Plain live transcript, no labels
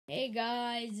Hey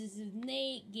guys, this is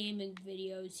Nate Gaming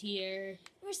Videos here.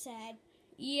 We're sad.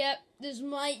 Yep, this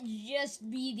might just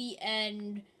be the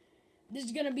end. This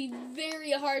is gonna be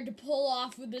very hard to pull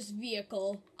off with this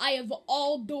vehicle. I have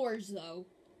all doors though.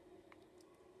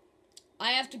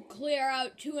 I have to clear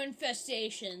out 2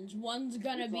 infestations. One's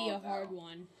gonna be a hard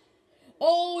one.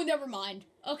 Oh, never mind.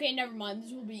 Okay, never mind.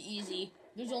 This will be easy.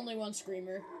 There's only one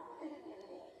screamer.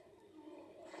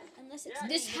 Unless it's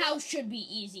This house should be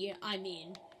easy, I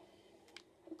mean.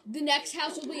 The next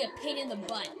house will be a pain in the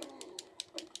butt.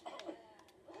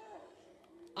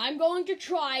 I'm going to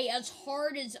try as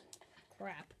hard as...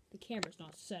 Crap, the camera's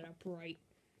not set up right.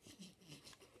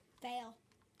 fail.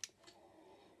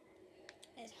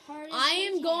 As hard as I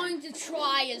am going to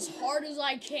try as hard as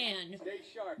I can.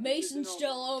 Mason's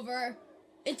still over.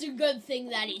 It's a good thing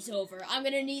that he's over. I'm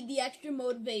going to need the extra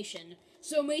motivation.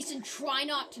 So Mason, try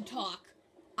not to talk.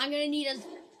 I'm going to need as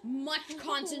much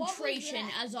concentration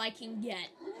as I can get.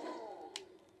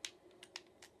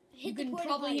 You can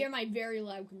probably hear my very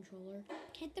loud controller.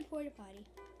 Hit the porta potty.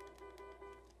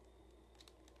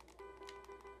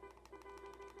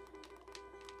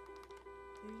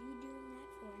 What are you doing that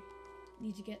for?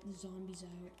 Need to get the zombies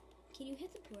out. Can you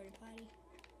hit the porta potty?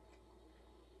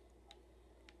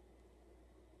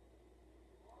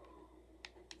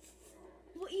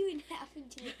 What even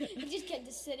happened to it? It just got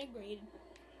disintegrated.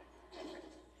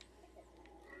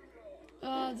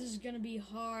 Oh, this is gonna be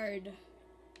hard.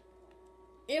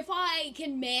 If I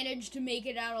can manage to make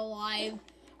it out alive,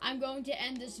 I'm going to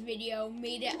end this video,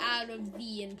 made it out of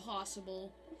the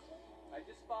impossible. I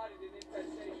just spotted an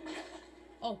infestation.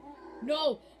 Oh,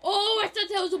 no. Oh, I thought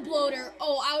that was a bloater.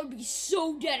 Oh, I would be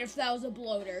so dead if that was a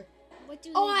bloater. What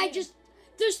do Oh, they do?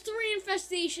 there's 3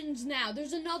 infestations now.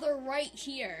 There's another right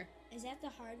here. Is that the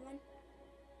hard one?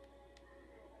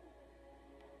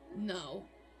 No.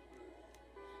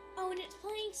 Oh, and it's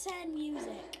playing sad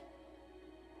music.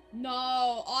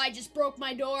 No. Oh, I just broke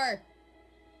my door.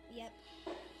 Yep.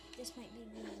 This might be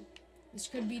the end. This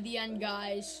could be the end,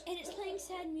 guys. And it's playing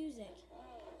sad music.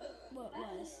 Well,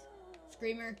 it was.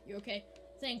 Screamer, you okay?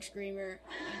 Thanks, Screamer.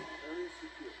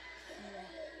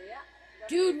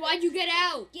 Dude, why'd you get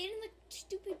out? Get in the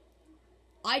stupid...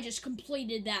 I just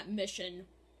completed that mission.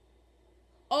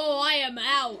 Oh, I am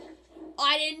out.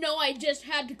 I didn't know I just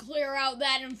had to clear out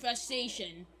that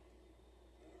infestation.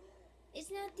 It's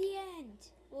not the end.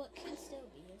 Well, it could still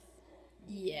be.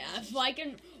 Yeah, if I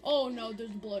can... Oh, no,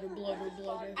 there's bloater.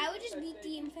 I would just beat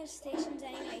the infestations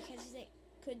anyway, because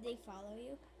could they follow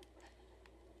you?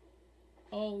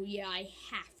 Oh, yeah, I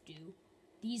have to.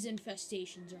 These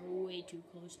infestations are way too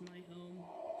close to my home.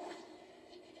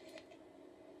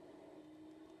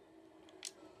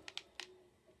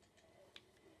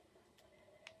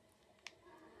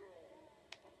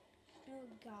 Oh,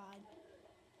 God.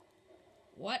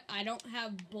 What? I don't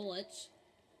have bullets.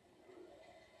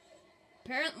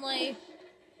 Apparently,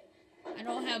 I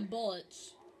don't have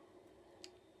bullets.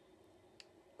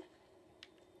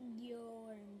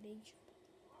 You're in big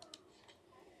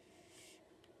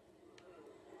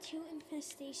trouble. 2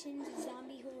 infestations,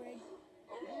 zombie horde.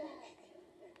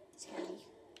 It's gonna be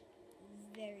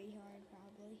very hard,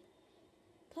 probably.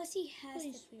 Plus, he has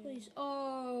Please, the please.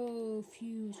 Oh,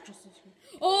 fuse just this one.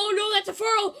 Oh, no, that's a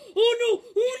furl. Oh, no.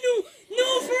 Oh, no. No,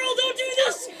 furl, don't do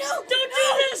this. No, Don't do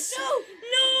this.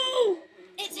 No.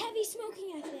 It's heavy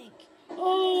smoking, I think.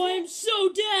 Oh, I'm so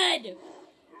dead.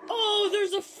 Oh,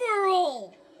 there's a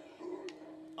furl.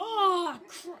 Oh,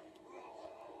 crap.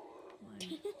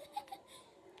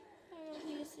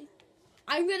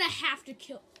 I'm gonna have to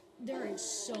kill. There is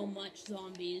so much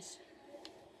zombies.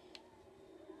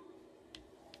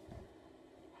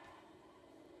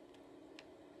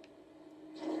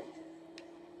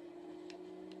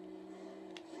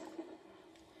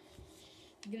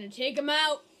 I'm gonna take him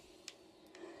out.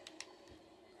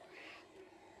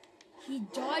 He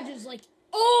dodges like...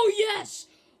 Oh, yes!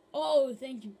 Oh,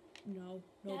 thank you. No,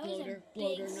 no, That bloater. was a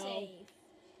Bloater, big no. save.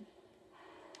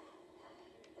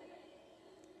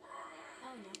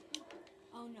 Oh, no.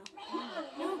 Oh, no. Oh,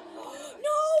 no. No!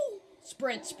 No!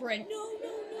 Sprint. No!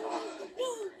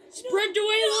 Sprint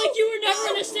away like you were never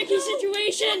in a sticky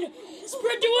situation!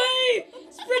 Sprint away!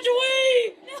 Sprint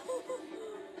away! No!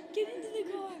 Get into the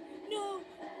car! No!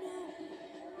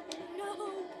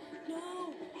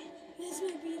 This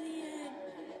might be the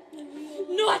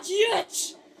end. Not yet!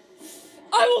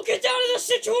 I will get out of this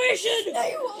situation! No,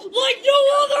 you won't. Like no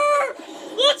other!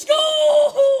 Let's go!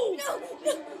 No!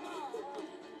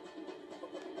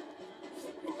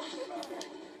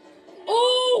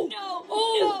 Oh! No!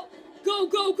 Oh!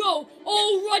 Go!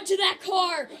 Oh, run to that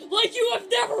car! Like you have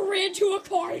never ran to a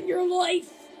car in your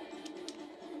life!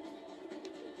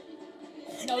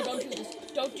 No, don't do this.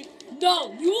 Don't do.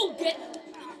 No, you will get.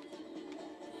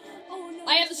 Oh no.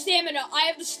 I have the stamina. I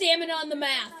have the stamina on the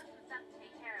math.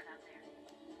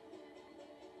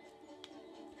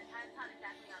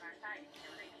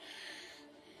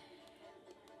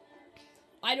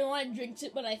 I don't want to jinx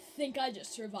it, but I think I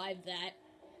just survived that.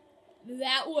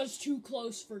 That was too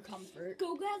close for comfort.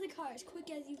 Go grab the car as quick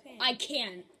as you can. I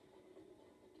can't.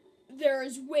 There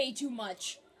is way too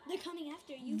much. They're coming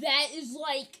after you. That is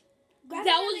like... Grab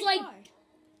that another was like... car.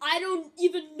 I don't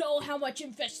even know how much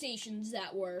infestations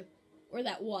that were. Or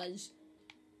that was.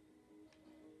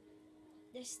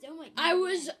 There still might be I more.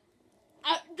 was...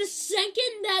 the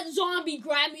second that zombie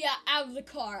grabbed me out of the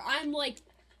car, I'm like...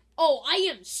 Oh, I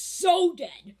am so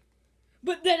dead.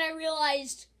 But then I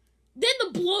realized... Then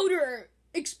the bloater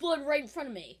exploded right in front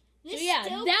of me. So yeah,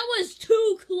 that was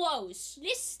too close.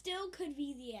 This still could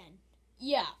be the end.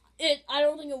 Yeah, I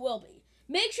don't think it will be.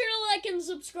 Make sure to like and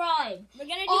subscribe. We're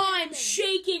gonna do I'm another.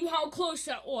 shaking how close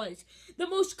that was. The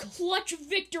most clutch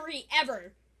victory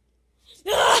ever.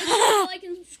 Like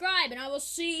and subscribe, and I will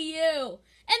see you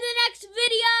in the next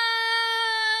video.